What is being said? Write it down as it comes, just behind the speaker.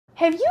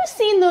Have you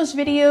seen those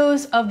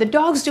videos of the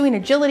dogs doing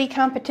agility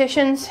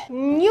competitions?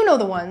 You know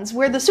the ones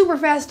where the super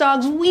fast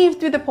dogs weave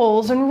through the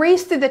poles and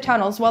race through the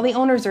tunnels while the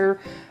owners are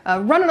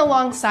running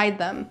alongside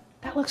them.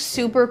 That looks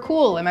super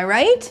cool, am I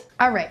right?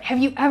 All right, have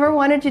you ever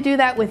wanted to do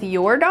that with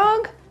your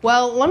dog?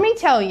 Well, let me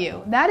tell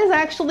you, that is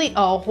actually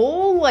a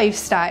whole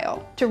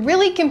lifestyle. To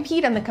really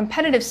compete on the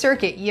competitive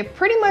circuit, you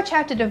pretty much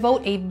have to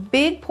devote a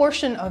big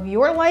portion of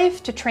your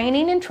life to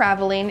training and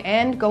traveling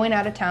and going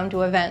out of town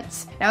to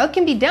events. Now, it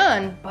can be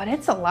done, but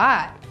it's a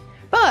lot.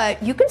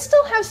 But you can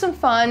still have some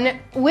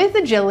fun with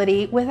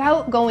agility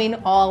without going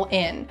all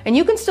in. And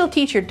you can still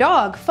teach your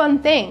dog fun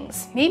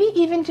things, maybe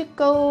even to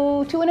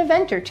go to an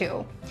event or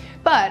two.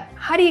 But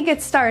how do you get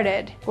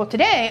started? Well,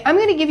 today I'm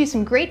going to give you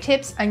some great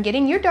tips on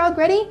getting your dog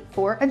ready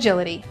for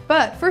agility.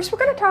 But first, we're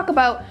going to talk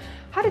about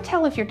how to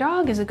tell if your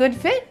dog is a good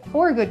fit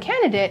or a good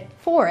candidate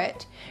for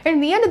it. And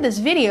at the end of this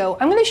video,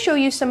 I'm going to show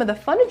you some of the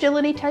fun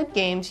agility type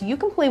games you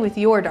can play with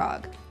your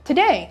dog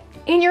today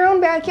in your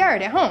own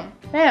backyard at home.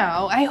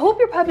 Now, I hope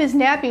your pup is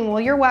napping while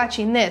you're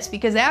watching this,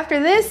 because after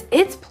this,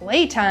 it's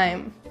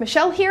playtime.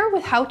 Michelle here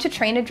with How to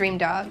Train a Dream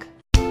Dog.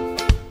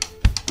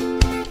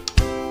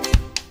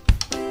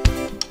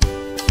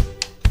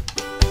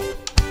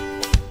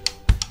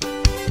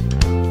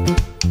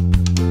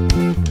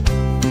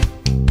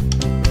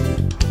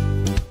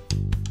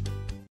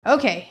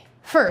 Okay,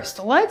 first,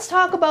 let's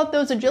talk about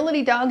those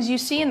agility dogs you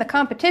see in the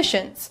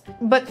competitions.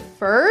 But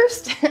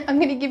first, I'm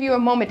going to give you a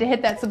moment to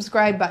hit that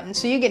subscribe button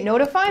so you get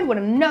notified when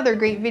another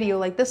great video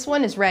like this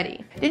one is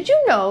ready. Did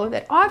you know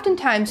that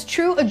oftentimes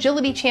true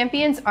agility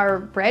champions are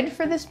bred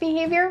for this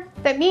behavior?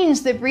 That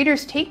means that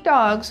breeders take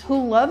dogs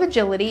who love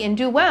agility and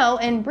do well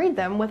and breed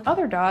them with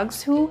other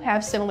dogs who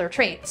have similar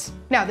traits.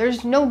 Now,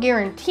 there's no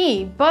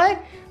guarantee,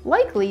 but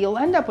likely you'll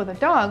end up with a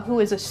dog who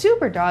is a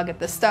super dog at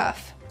this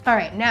stuff. All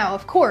right, now,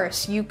 of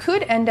course, you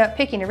could end up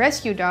picking a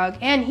rescue dog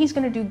and he's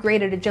going to do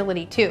great at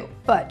agility too.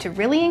 But to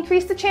really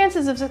increase the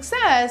chances of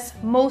success,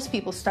 most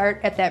people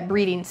start at that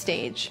breeding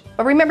stage.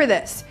 But remember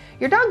this,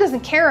 your dog doesn't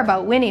care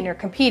about winning or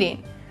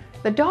competing.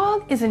 The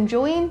dog is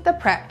enjoying the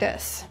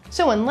practice.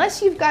 So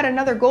unless you've got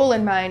another goal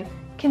in mind,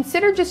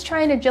 consider just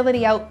trying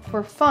agility out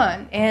for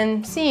fun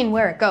and seeing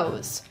where it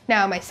goes.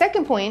 Now, my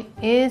second point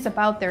is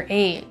about their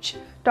age.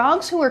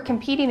 Dogs who are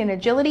competing in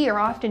agility are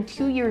often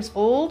 2 years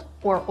old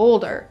or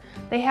older.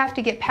 They have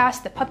to get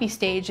past the puppy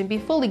stage and be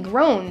fully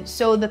grown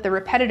so that the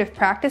repetitive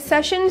practice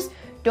sessions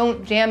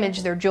don't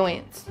damage their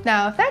joints.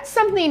 Now, if that's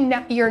something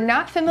you're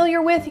not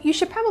familiar with, you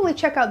should probably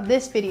check out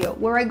this video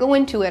where I go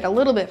into it a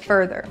little bit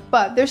further.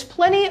 But there's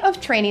plenty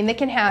of training that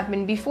can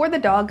happen before the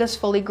dog is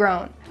fully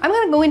grown. I'm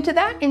going to go into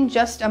that in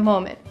just a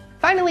moment.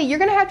 Finally, you're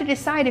going to have to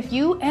decide if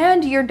you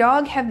and your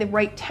dog have the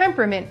right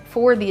temperament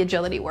for the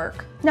agility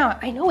work. Now,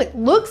 I know it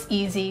looks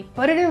easy,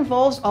 but it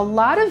involves a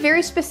lot of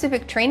very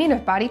specific training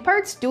of body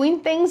parts doing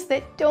things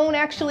that don't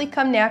actually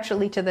come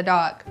naturally to the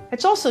dog.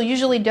 It's also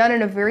usually done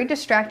in a very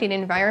distracting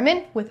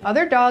environment with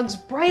other dogs,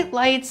 bright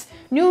lights,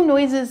 new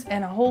noises,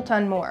 and a whole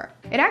ton more.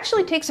 It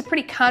actually takes a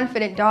pretty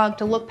confident dog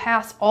to look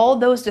past all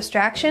those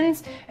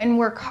distractions and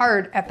work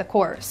hard at the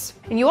course.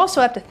 And you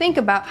also have to think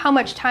about how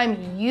much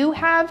time you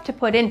have to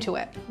put into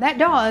it. That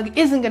dog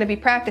isn't going to be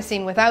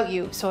practicing without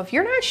you, so if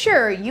you're not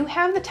sure you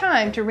have the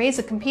time to raise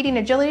a competing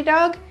agility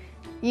dog,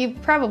 you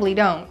probably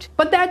don't.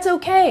 But that's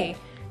okay.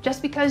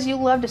 Just because you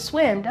love to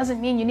swim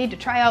doesn't mean you need to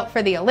try out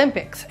for the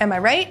Olympics, am I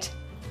right?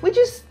 We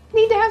just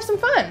need to have some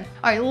fun.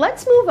 All right,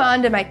 let's move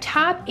on to my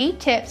top 8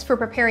 tips for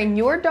preparing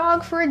your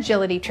dog for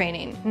agility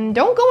training. And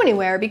don't go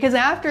anywhere, because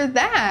after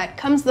that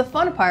comes the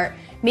fun part,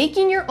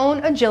 making your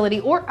own agility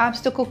or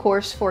obstacle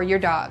course for your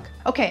dog.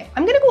 Okay,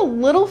 I'm gonna go a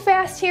little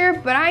fast here,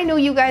 but I know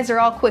you guys are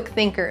all quick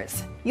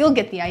thinkers. You'll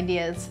get the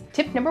ideas.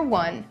 Tip number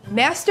 1,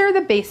 master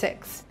the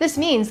basics. This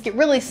means get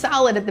really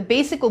solid at the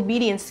basic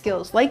obedience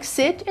skills like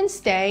sit and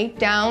stay,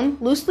 down,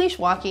 loose leash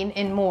walking,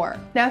 and more.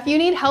 Now, if you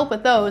need help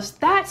with those,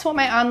 that's what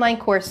my online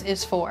course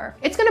is for.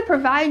 It's gonna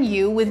provide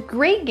you with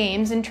great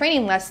games and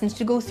training lessons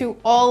to go through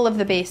all of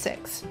the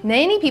basics.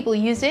 Many people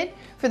use it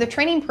for the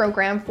training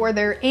program for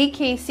their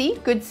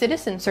AKC Good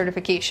Citizen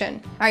certification.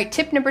 All right,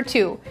 tip number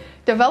 2,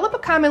 develop a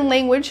common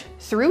language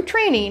through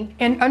training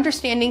and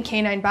understanding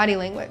canine body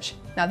language.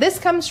 Now, this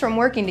comes from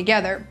working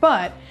together,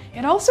 but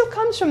it also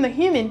comes from the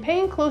human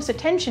paying close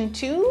attention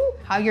to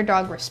how your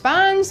dog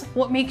responds,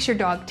 what makes your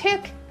dog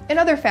tick, and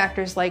other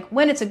factors like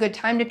when it's a good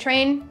time to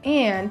train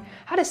and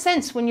how to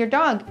sense when your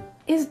dog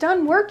is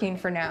done working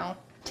for now.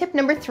 Tip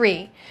number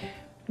 3,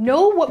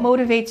 know what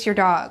motivates your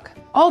dog.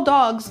 All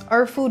dogs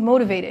are food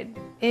motivated.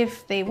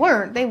 If they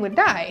weren't, they would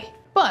die.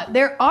 But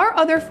there are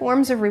other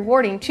forms of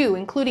rewarding too,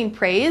 including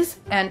praise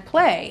and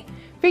play.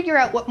 Figure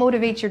out what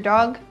motivates your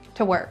dog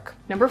to work.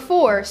 Number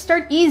 4,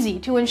 start easy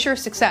to ensure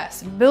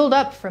success. Build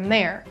up from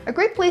there. A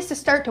great place to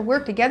start to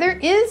work together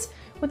is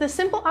with a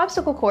simple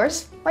obstacle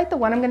course like the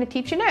one I'm going to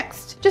teach you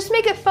next. Just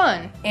make it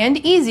fun and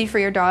easy for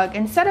your dog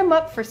and set them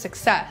up for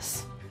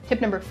success.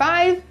 Tip number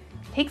 5,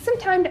 take some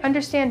time to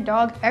understand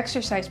dog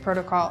exercise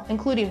protocol,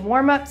 including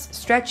warm-ups,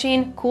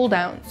 stretching, cool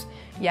downs.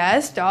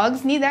 Yes,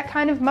 dogs need that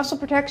kind of muscle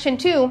protection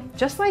too,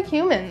 just like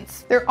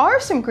humans. There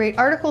are some great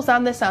articles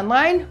on this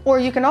online, or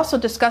you can also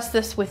discuss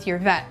this with your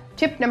vet.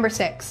 Tip number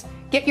 6,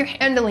 get your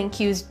handling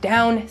cues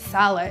down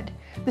solid.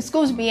 This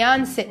goes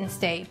beyond sit and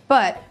stay,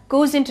 but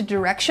goes into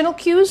directional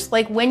cues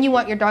like when you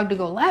want your dog to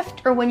go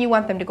left or when you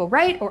want them to go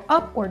right or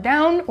up or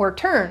down or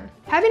turn.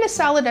 Having a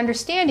solid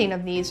understanding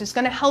of these is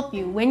going to help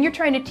you when you're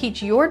trying to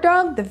teach your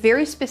dog the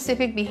very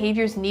specific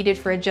behaviors needed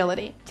for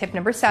agility. Tip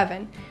number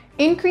 7,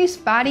 increase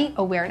body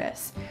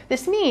awareness.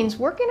 This means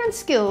working on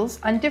skills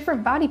on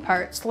different body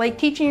parts, like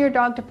teaching your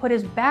dog to put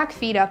his back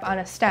feet up on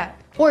a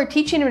step, or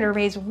teaching him to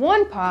raise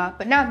one paw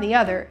but not the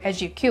other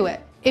as you cue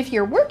it. If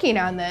you're working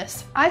on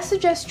this, I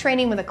suggest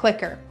training with a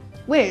clicker,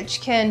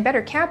 which can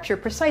better capture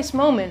precise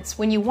moments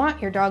when you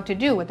want your dog to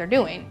do what they're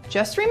doing.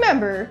 Just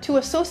remember to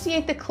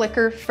associate the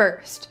clicker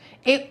first.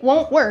 It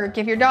won't work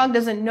if your dog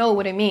doesn't know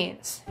what it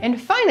means. And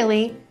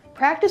finally,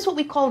 practice what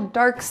we call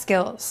dark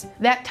skills.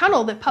 That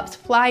tunnel that pups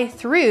fly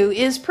through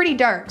is pretty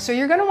dark, so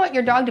you're going to want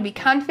your dog to be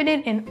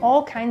confident in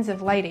all kinds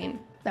of lighting.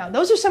 Now,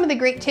 those are some of the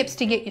great tips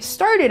to get you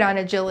started on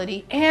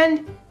agility,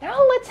 and now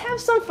let's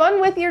have some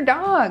fun with your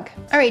dog.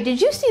 All right,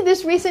 did you see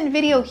this recent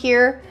video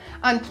here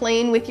on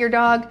playing with your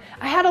dog?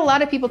 I had a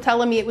lot of people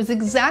telling me it was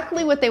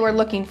exactly what they were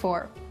looking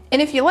for.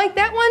 And if you like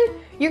that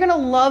one, you're gonna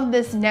love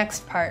this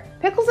next part.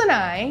 Pickles and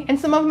I, and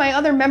some of my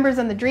other members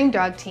on the Dream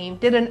Dog team,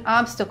 did an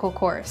obstacle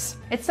course.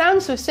 It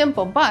sounds so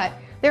simple, but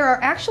there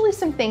are actually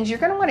some things you're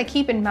gonna wanna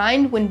keep in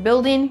mind when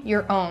building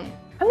your own.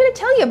 I'm going to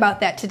tell you about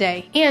that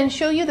today and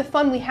show you the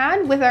fun we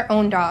had with our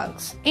own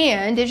dogs.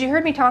 And as you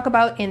heard me talk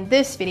about in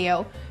this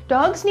video,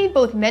 dogs need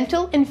both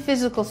mental and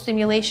physical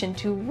stimulation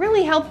to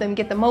really help them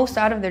get the most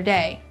out of their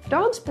day.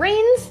 Dogs'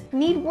 brains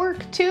need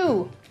work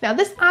too. Now,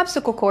 this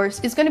obstacle course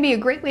is going to be a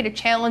great way to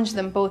challenge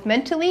them both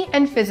mentally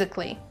and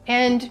physically.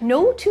 And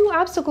no two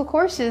obstacle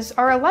courses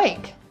are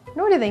alike,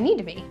 nor do they need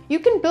to be. You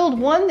can build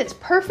one that's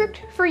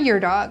perfect for your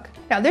dog.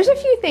 Now, there's a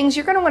few things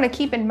you're going to want to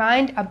keep in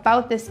mind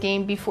about this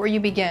game before you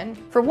begin.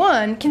 For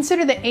one,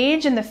 consider the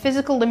age and the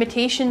physical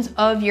limitations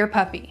of your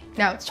puppy.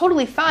 Now, it's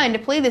totally fine to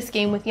play this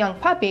game with young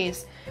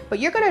puppies, but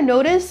you're going to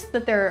notice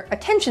that their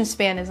attention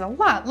span is a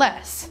lot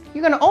less.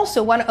 You're going to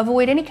also want to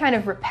avoid any kind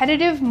of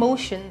repetitive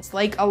motions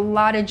like a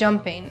lot of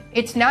jumping.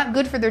 It's not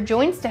good for their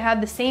joints to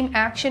have the same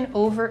action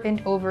over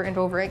and over and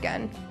over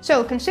again.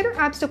 So consider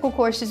obstacle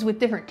courses with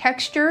different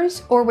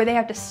textures or where they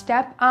have to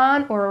step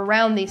on or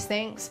around these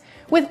things,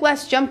 with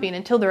less jumping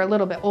until they're a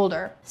little bit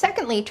older.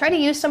 Secondly, try to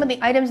use some of the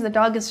items the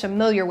dog is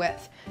familiar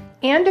with,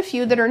 and a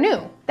few that are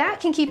new. That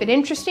can keep it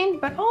interesting,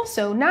 but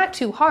also not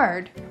too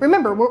hard.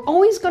 Remember, we're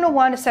always going to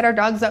want to set our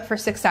dogs up for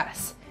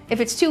success. If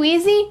it's too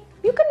easy,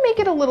 you can make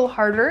it a little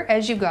harder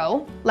as you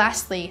go.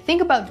 Lastly,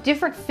 think about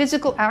different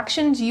physical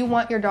actions you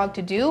want your dog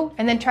to do,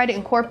 and then try to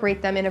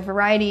incorporate them in a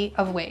variety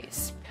of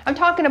ways. I'm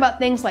talking about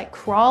things like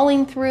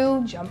crawling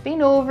through,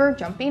 jumping over,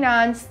 jumping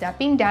on,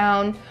 stepping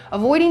down,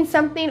 avoiding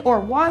something, or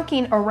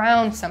walking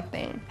around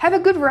something. Have a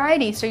good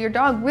variety so your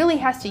dog really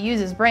has to use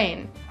his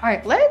brain. All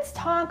right, let's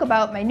talk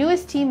about my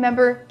newest team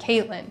member,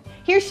 Caitlin.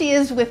 Here she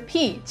is with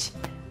Peach.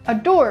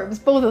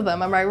 Adorbs, both of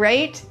them, am I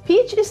right?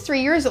 Peach is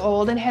 3 years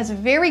old and has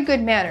very good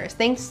manners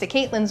thanks to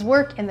Caitlin's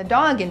work in the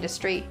dog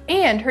industry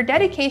and her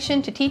dedication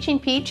to teaching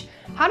Peach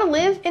how to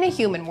live in a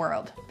human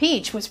world.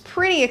 Peach was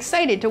pretty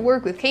excited to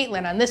work with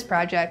Caitlin on this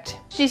project.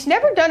 She's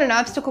never done an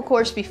obstacle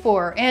course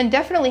before and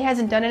definitely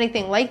hasn't done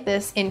anything like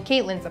this in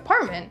Caitlin's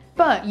apartment,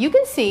 but you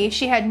can see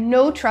she had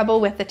no trouble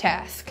with the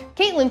task.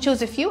 Caitlin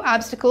chose a few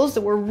obstacles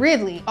that were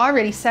really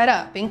already set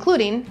up,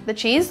 including the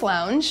chaise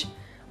lounge,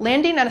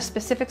 landing on a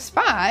specific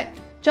spot,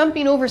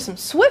 jumping over some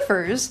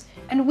Swiffers,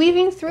 and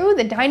weaving through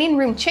the dining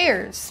room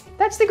chairs.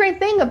 That's the great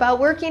thing about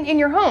working in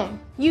your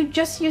home. You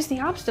just use the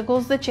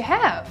obstacles that you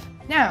have.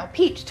 Now,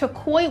 Peach took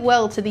quite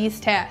well to these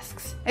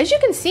tasks. As you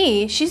can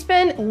see, she's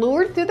been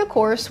lured through the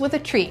course with a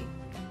treat.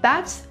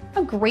 That's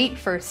a great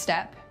first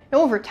step. Now,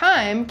 over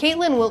time,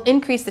 Caitlin will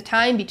increase the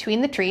time between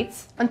the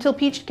treats until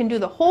Peach can do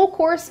the whole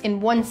course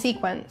in one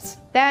sequence.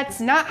 That's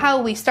not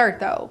how we start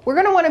though. We're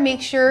gonna wanna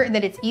make sure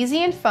that it's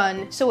easy and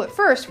fun, so at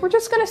first, we're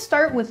just gonna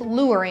start with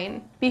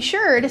luring. Be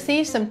sure to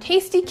save some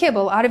tasty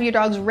kibble out of your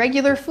dog's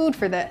regular food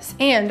for this,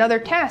 and other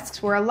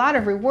tasks where a lot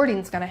of rewarding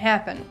is gonna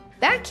happen.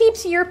 That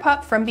keeps your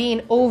pup from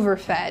being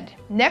overfed.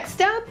 Next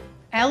up,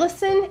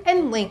 Allison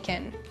and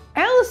Lincoln.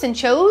 Allison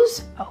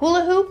chose a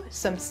hula hoop,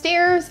 some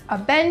stairs, a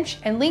bench,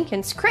 and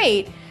Lincoln's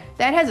crate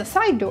that has a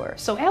side door,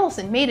 so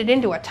Allison made it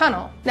into a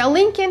tunnel. Now,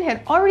 Lincoln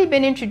had already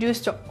been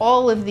introduced to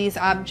all of these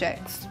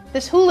objects.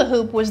 This hula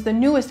hoop was the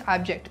newest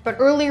object, but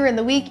earlier in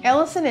the week,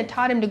 Allison had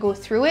taught him to go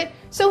through it,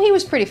 so he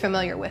was pretty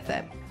familiar with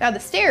it. Now, the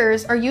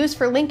stairs are used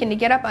for Lincoln to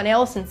get up on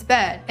Allison's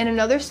bed, and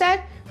another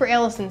set for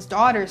Allison's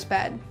daughter's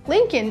bed.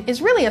 Lincoln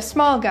is really a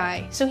small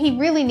guy, so he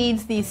really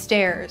needs these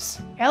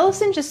stairs.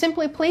 Allison just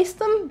simply placed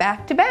them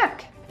back to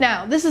back.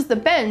 Now, this is the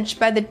bench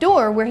by the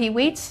door where he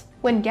waits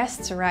when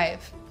guests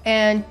arrive.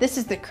 And this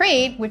is the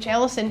crate, which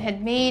Allison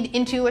had made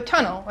into a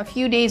tunnel a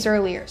few days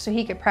earlier so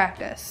he could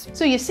practice.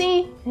 So you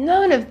see,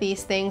 none of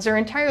these things are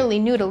entirely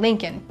new to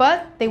Lincoln,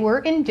 but they were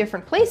in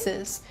different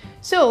places.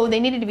 So they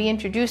needed to be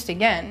introduced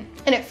again.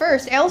 And at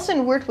first,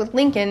 Allison worked with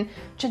Lincoln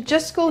to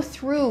just go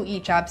through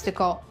each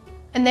obstacle.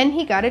 And then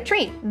he got a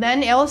treat.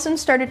 Then Allison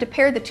started to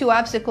pair the two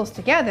obstacles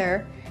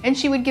together, and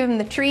she would give him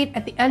the treat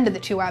at the end of the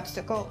two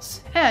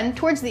obstacles. And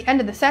towards the end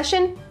of the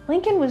session,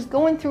 Lincoln was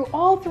going through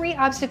all three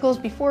obstacles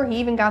before he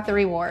even got the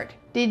reward.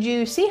 Did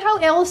you see how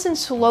Allison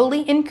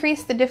slowly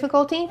increased the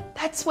difficulty?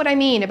 That's what I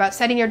mean about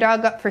setting your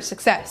dog up for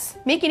success.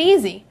 Make it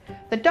easy.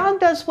 The dog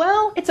does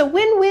well, it's a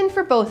win-win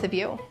for both of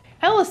you.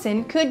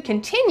 Allison could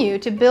continue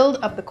to build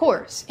up the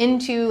course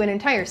into an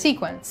entire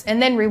sequence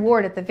and then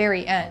reward at the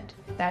very end.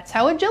 That's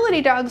how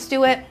agility dogs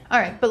do it.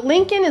 Alright, but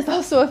Lincoln is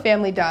also a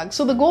family dog,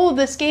 so the goal of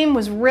this game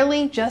was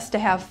really just to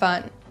have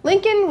fun.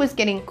 Lincoln was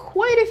getting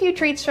quite a few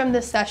treats from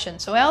this session,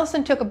 so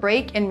Allison took a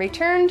break and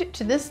returned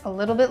to this a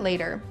little bit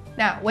later.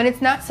 Now, when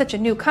it's not such a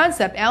new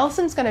concept,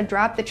 Allison's going to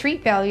drop the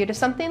treat value to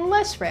something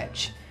less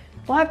rich.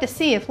 We'll have to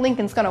see if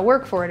Lincoln's going to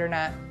work for it or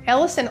not.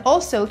 Allison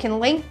also can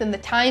lengthen the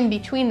time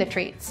between the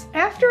treats.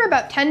 After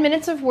about 10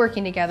 minutes of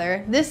working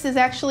together, this is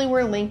actually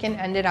where Lincoln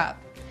ended up.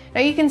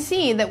 Now you can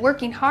see that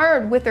working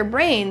hard with their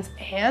brains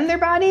and their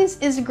bodies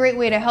is a great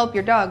way to help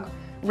your dog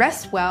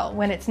rest well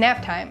when it's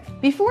nap time.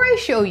 Before I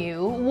show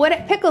you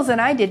what Pickles and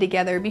I did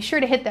together, be sure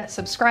to hit that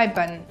subscribe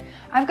button.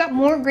 I've got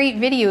more great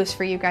videos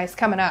for you guys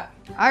coming up.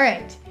 All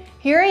right,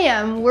 here I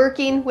am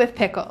working with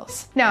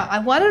Pickles. Now I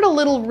wanted a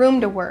little room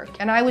to work,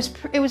 and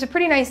it was a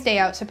pretty nice day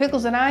out, so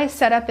Pickles and I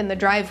set up in the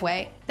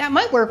driveway. That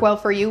might work well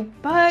for you,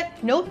 but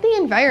note the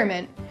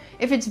environment.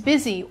 If it's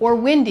busy or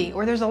windy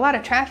or there's a lot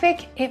of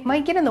traffic, it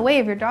might get in the way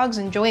of your dog's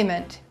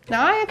enjoyment.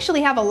 Now I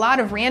actually have a lot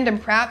of random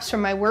props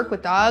from my work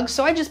with dogs,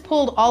 so I just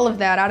pulled all of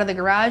that out of the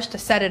garage to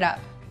set it up.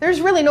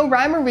 There's really no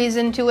rhyme or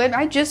reason to it,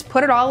 I just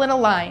put it all in a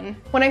line.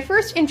 When I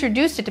first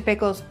introduced it to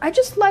Pickles, I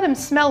just let him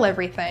smell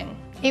everything.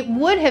 It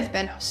would have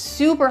been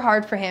super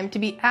hard for him to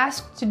be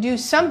asked to do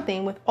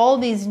something with all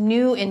these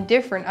new and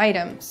different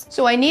items.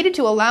 So I needed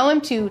to allow him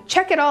to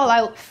check it all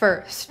out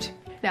first.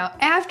 Now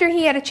after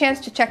he had a chance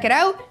to check it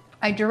out,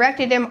 I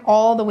directed him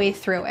all the way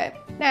through it.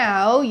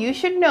 Now, you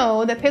should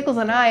know that Pickles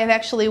and I have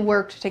actually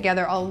worked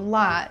together a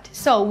lot,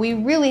 so we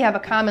really have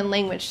a common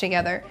language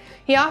together.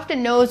 He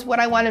often knows what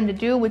I want him to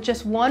do with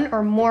just one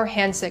or more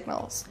hand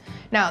signals.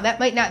 Now, that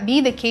might not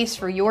be the case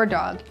for your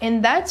dog,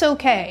 and that's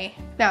okay.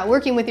 Now,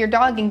 working with your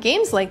dog in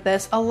games like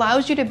this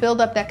allows you to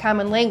build up that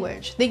common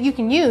language that you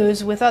can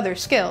use with other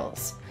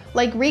skills,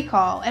 like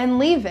recall and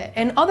leave it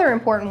and other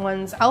important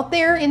ones out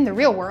there in the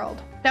real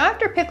world. Now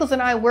after Pickles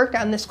and I worked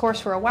on this course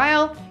for a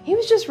while, he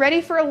was just ready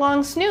for a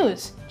long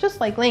snooze, just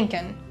like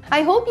Lincoln.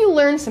 I hope you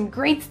learned some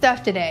great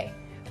stuff today,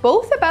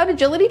 both about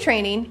agility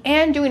training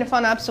and doing a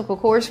fun obstacle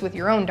course with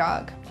your own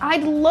dog.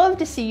 I'd love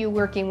to see you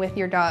working with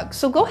your dog,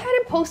 so go ahead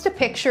and post a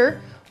picture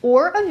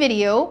or a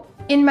video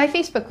in my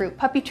Facebook group,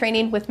 Puppy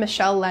Training with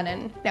Michelle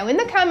Lennon. Now in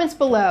the comments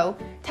below,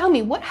 tell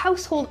me what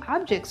household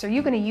objects are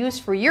you going to use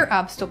for your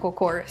obstacle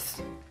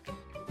course?